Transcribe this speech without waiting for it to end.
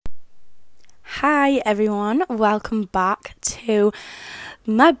Hi everyone, welcome back to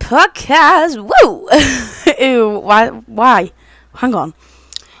my podcast. Woo! Ew, why? Hang on.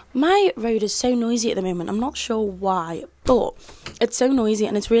 My road is so noisy at the moment. I'm not sure why, but it's so noisy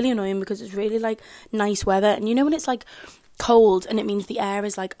and it's really annoying because it's really like nice weather. And you know when it's like cold and it means the air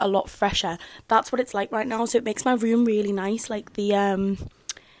is like a lot fresher. That's what it's like right now. So it makes my room really nice, like the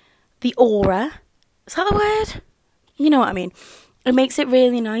aura. Is that the word? You know what I mean. It makes it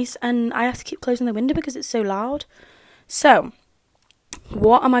really nice, and I have to keep closing the window because it's so loud. So,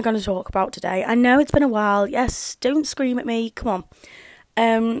 what am I going to talk about today? I know it's been a while. Yes, don't scream at me. Come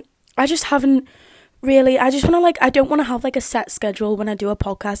on. I just haven't really. I just want to I don't want to have like a set schedule when I do a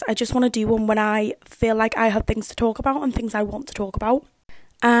podcast. I just want to do one when I feel like I have things to talk about and things I want to talk about.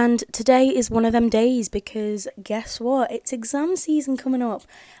 And today is one of them days because guess what? It's exam season coming up,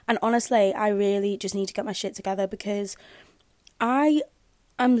 and honestly, I really just need to get my shit together because I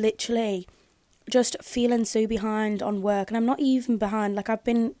am literally just feeling so behind on work, and I'm not even behind. Like, I've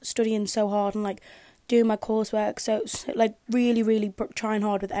been studying so hard and like doing my coursework, so like really trying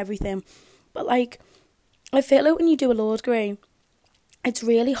hard with everything. But like, I feel like when you do a law degree, it's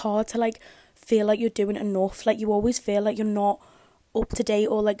really hard to like feel like you're doing enough. Like, you always feel like you're not up to date,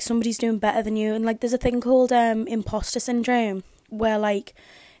 or like somebody's doing better than you. And like, there's a thing called imposter syndrome, where like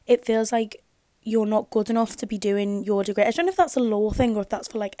it feels like you're not good enough to be doing your degree. I don't know if that's a law thing or if that's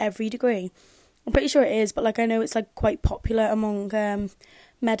for like every degree. I'm pretty sure it is, but like I know it's like quite popular among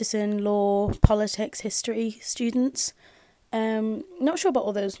medicine, law, politics, history students. Not sure about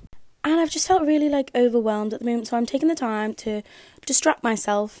others. And I've just felt really like overwhelmed at the moment, so I'm taking the time to distract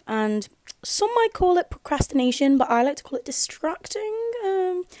myself, and some might call it procrastination, but I like to call it distracting.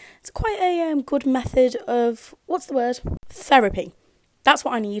 It's quite a good method of, what's the word? Therapy. That's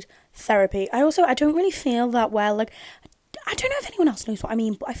what I need, therapy. I don't really feel that well. Like, I don't know if anyone else knows what I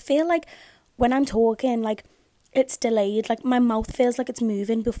mean, but I feel like when I'm talking, like, it's delayed. Like, my mouth feels like it's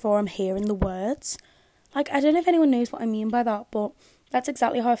moving before I'm hearing the words. Like, I don't know if anyone knows what I mean by that, but that's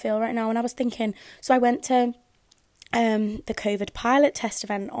exactly how I feel right now. And I was thinking, so I went to the COVID pilot test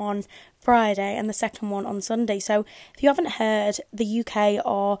event on Friday and the second one on Sunday. So if you haven't heard, the UK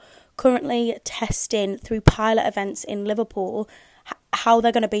are currently testing through pilot events in Liverpool how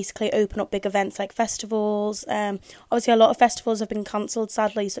they're going to basically open up big events like festivals. Obviously a lot of festivals have been cancelled,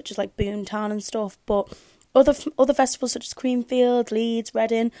 sadly, such as like Boomtown and stuff, but other festivals such as Creamfield, Leeds,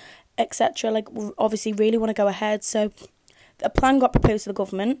 Reading, etc. like obviously really want to go ahead. So a plan got proposed to the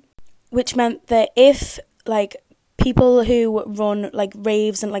government, which meant that if like people who run like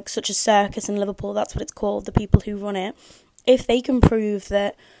raves and like such as Circus in Liverpool, that's what it's called, the people who run it, if they can prove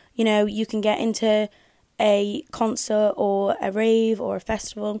that, you know, you can get into a concert or a rave or a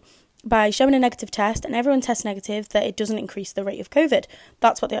festival by showing a negative test, and everyone tests negative, that it doesn't increase the rate of COVID.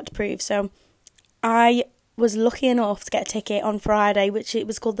 That's what they had to prove. So I was lucky enough to get a ticket on Friday, which it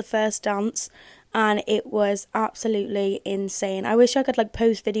was called the First Dance, and it was absolutely insane. I wish I could like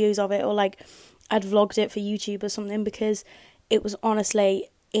post videos of it, or like I'd vlogged it for YouTube or something, because it was honestly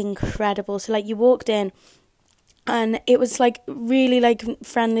incredible. So like, you walked in and it was like really like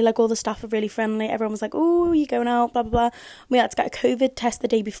friendly, like all the staff were really friendly. Everyone was like, oh, you going out, blah blah blah. We had to get a COVID test the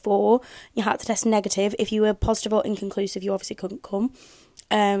day before. You had to test negative. If you were positive or inconclusive, you obviously couldn't come.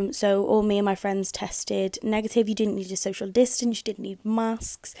 So all me and my friends tested negative. You didn't need a social distance, you didn't need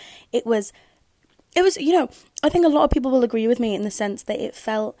masks. It was, you know, I think a lot of people will agree with me in the sense that it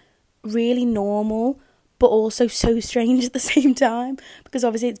felt really normal, but also so strange at the same time, because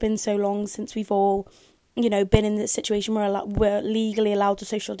obviously it's been so long since we've all, you know, been in this situation where we're legally allowed to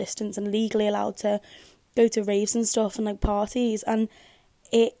social distance and legally allowed to go to raves and stuff and like parties, and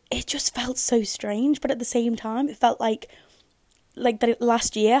it just felt so strange. But at the same time, it felt like that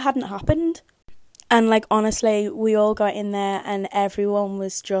last year hadn't happened. And like, honestly, we all got in there and everyone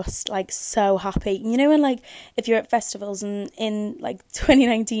was just like so happy. You know, when like if you're at festivals and in like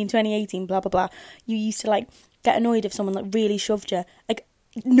 2019, 2018, blah blah blah, you used to like get annoyed if someone like really shoved you. Like,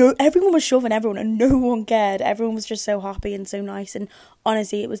 no, everyone was shoving everyone and no one cared. Everyone was just so happy and so nice, and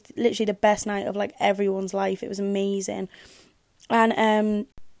honestly, it was literally the best night of like everyone's life. It was amazing. And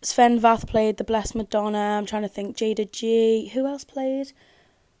Sven Vath played The Blessed Madonna. I'm trying to think, Jada G. Who else played?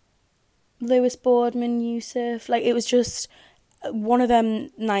 Lewis Boardman, Yusuf. Like, it was just one of them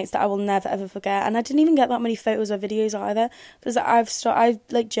nights that I will never ever forget. And I didn't even get that many photos or videos either, because I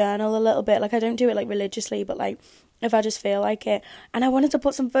like journal a little bit. Like, I don't do it like religiously, but like if I just feel like it. And I wanted to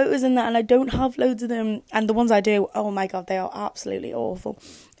put some photos in that, and I don't have loads of them. And the ones I do, oh my god, they are absolutely awful.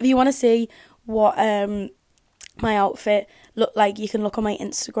 If you want to see what my outfit look like, you can look on my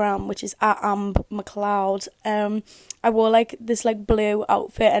Instagram, which is at @ambmcleod. I wore like this like blue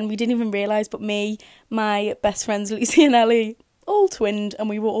outfit, and we didn't even realise, but me, my best friends Lucy and Ellie, all twinned, and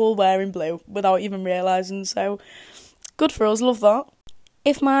we were all wearing blue without even realising, so good for us, love that.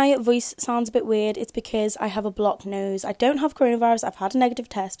 If my voice sounds a bit weird, it's because I have a blocked nose. I don't have coronavirus. I've had a negative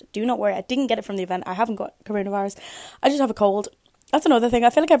test. Do not worry. I didn't get it from the event. I haven't got coronavirus. I just have a cold. That's another thing. I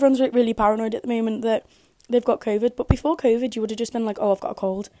feel like everyone's really paranoid at the moment that they've got COVID. But before COVID, you would have just been like, oh, I've got a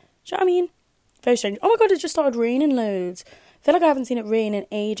cold. Do you know what I mean? Very strange. Oh my God, it just started raining loads. I feel like I haven't seen it rain in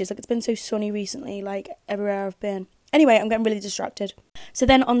ages. Like, it's been so sunny recently, like everywhere I've been. Anyway, I'm getting really distracted. So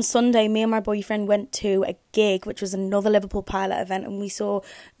then on Sunday, me and my boyfriend went to a gig, which was another Liverpool pilot event, and we saw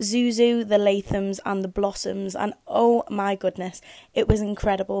Zuzu, the Lathams and the Blossoms, and oh my goodness, it was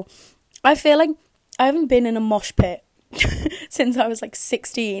incredible. I feel like I haven't been in a mosh pit since I was like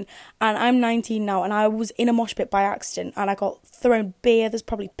 16, and I'm 19 now, and I was in a mosh pit by accident, and I got thrown beer, there's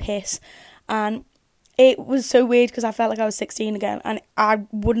probably piss, and it was so weird because I felt like I was 16 again, and I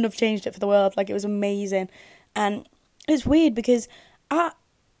wouldn't have changed it for the world. Like, it was amazing. And it's weird because at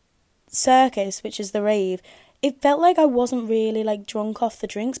Circus, which is the rave, it felt like I wasn't really like drunk off the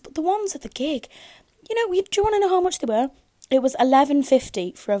drinks, but the ones at the gig, do you want to know how much they were? It was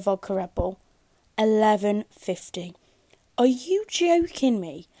 $11.50 for a vodka Red Bull. $11.50. Are you joking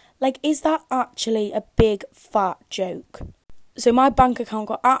me? Like, is that actually a big fat joke? So my bank account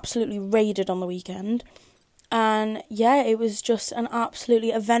got absolutely raided on the weekend. And yeah, it was just an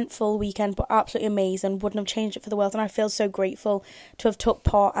absolutely eventful weekend, but absolutely amazing. Wouldn't have changed it for the world. And I feel so grateful to have took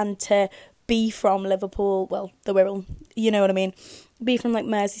part and to be from Liverpool. Well, the Wirral, you know what I mean. Be from like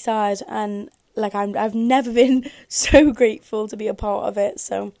Merseyside. And like, I've never been so grateful to be a part of it.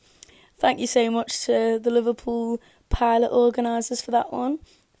 So thank you so much to the Liverpool pilot organisers for that one.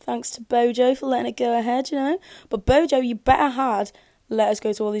 Thanks to Bojo for letting it go ahead, But Bojo, you better had let us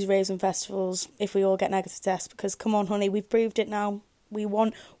go to all these raves and festivals if we all get negative tests, because come on, honey, we've proved it now. We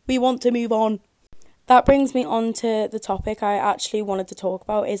want to move on. That brings me on to the topic I actually wanted to talk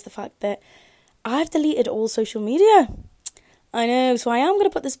about, is the fact that I've deleted all social media. I know, so I am going to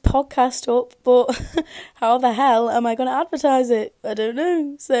put this podcast up, but how the hell am I going to advertise it? I don't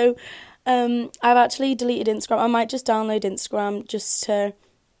know. So I've actually deleted Instagram. I might just download Instagram just to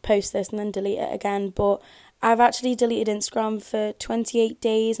post this and then delete it again, but I've actually deleted Instagram for 28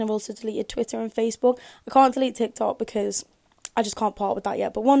 days, and I've also deleted Twitter and Facebook. I can't delete TikTok because I just can't part with that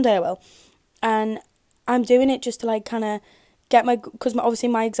yet, but one day I will. And I'm doing it just to like kind of get because obviously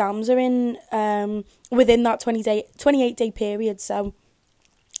my exams are in within that 28 day period, so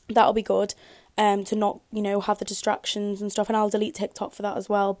that'll be good to not, have the distractions and stuff, and I'll delete TikTok for that as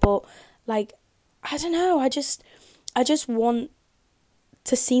well. But like, I don't know, I just want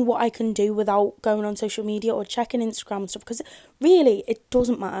to see what I can do without going on social media or checking Instagram and stuff, because really it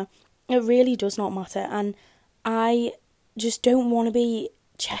doesn't matter. It really does not matter, and I just don't want to be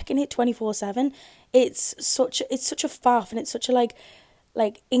checking it 24/7. It's such a faff, and it's such a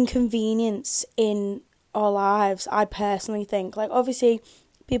like inconvenience in our lives. I personally think, like, obviously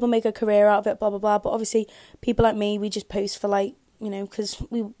people make a career out of it, blah blah blah, but obviously people like me, we just post for like, because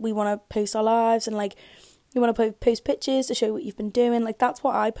we want to post our lives, and like, you want to post pictures to show what you've been doing. Like, that's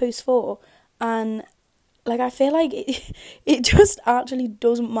what I post for. And like, I feel like it just actually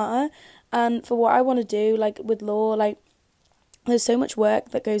doesn't matter. And for what I want to do, like with law, like there's so much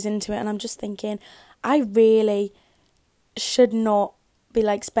work that goes into it, and I'm just thinking I really should not be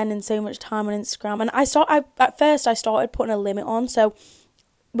like spending so much time on Instagram. And at first I started putting a limit on. So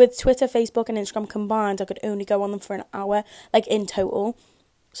with Twitter, Facebook and Instagram combined, I could only go on them for an hour, like in total.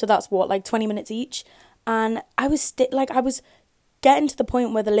 So that's what, like 20 minutes each. And I was I was getting to the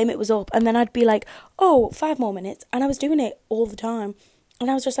point where the limit was up, and then I'd be like, 5 more minutes, and I was doing it all the time,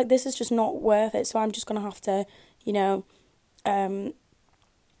 and I was just like, this is just not worth it, so I'm just gonna have to,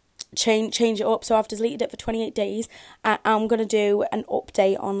 change it up. So I've deleted it for 28 days. I'm gonna do an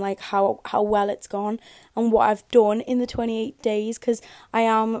update on like how well it's gone and what I've done in the 28 days, because I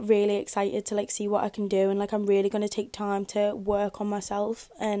am really excited to like see what I can do, and like I'm really gonna take time to work on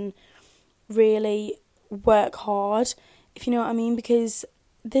myself and really work hard, if you know what I mean, because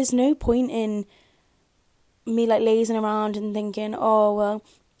there's no point in me like lazing around and thinking,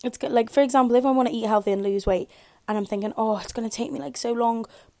 it's good. Like, for example, if I want to eat healthy and lose weight, and I'm thinking, it's going to take me like so long,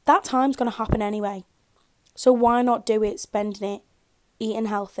 that time's going to happen anyway, so why not do it, spending it eating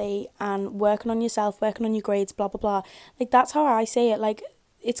healthy and working on yourself, working on your grades, blah blah blah. Like, that's how I say it. Like,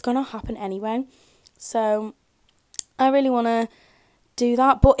 it's going to happen anyway. So I really want to do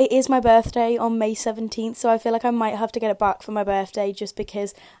that, but it is my birthday on May 17th, so I feel like I might have to get it back for my birthday just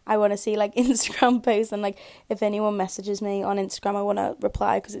because I want to see like Instagram posts, and like if anyone messages me on Instagram I want to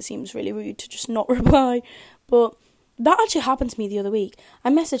reply because it seems really rude to just not reply. But that actually happened to me the other week. I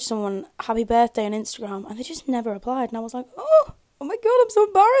messaged someone happy birthday on Instagram and they just never replied, and I was like, oh my god, I'm so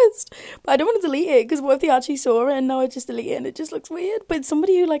embarrassed. But I don't want to delete it because what if they actually saw it and now I just delete it and it just looks weird. But it's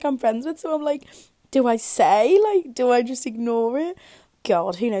somebody who like I'm friends with, so I'm like, do I say, like, do I just ignore it?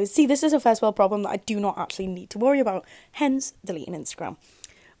 God, who knows? See, this is a first world problem that I do not actually need to worry about, hence deleting Instagram.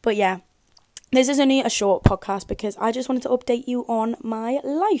 But yeah, this is only a short podcast because I just wanted to update you on my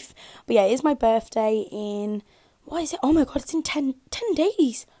life. But yeah, it is my birthday in, what is it? Oh my god, it's in 10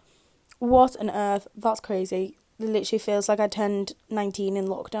 days. What on earth? That's crazy. It literally feels like I turned 19 in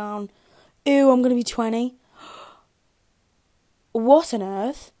lockdown. Ew, I'm going to be 20. What on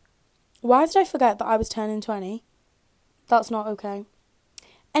earth? Why did I forget that I was turning 20? That's not okay.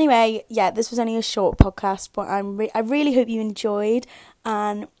 Anyway, yeah, this was only a short podcast, but I really hope you enjoyed.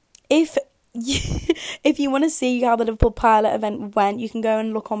 And if you want to see how the Liverpool pilot event went, you can go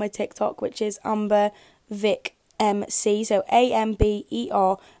and look on my TikTok, which is Amber Vic MC, so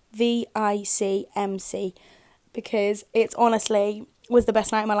AmberVicMC, because it's honestly was the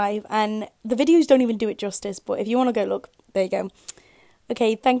best night of my life, and the videos don't even do it justice. But if you want to go look, there you go.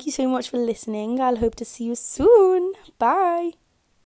 Okay, thank you so much for listening. I'll hope to see you soon. Bye.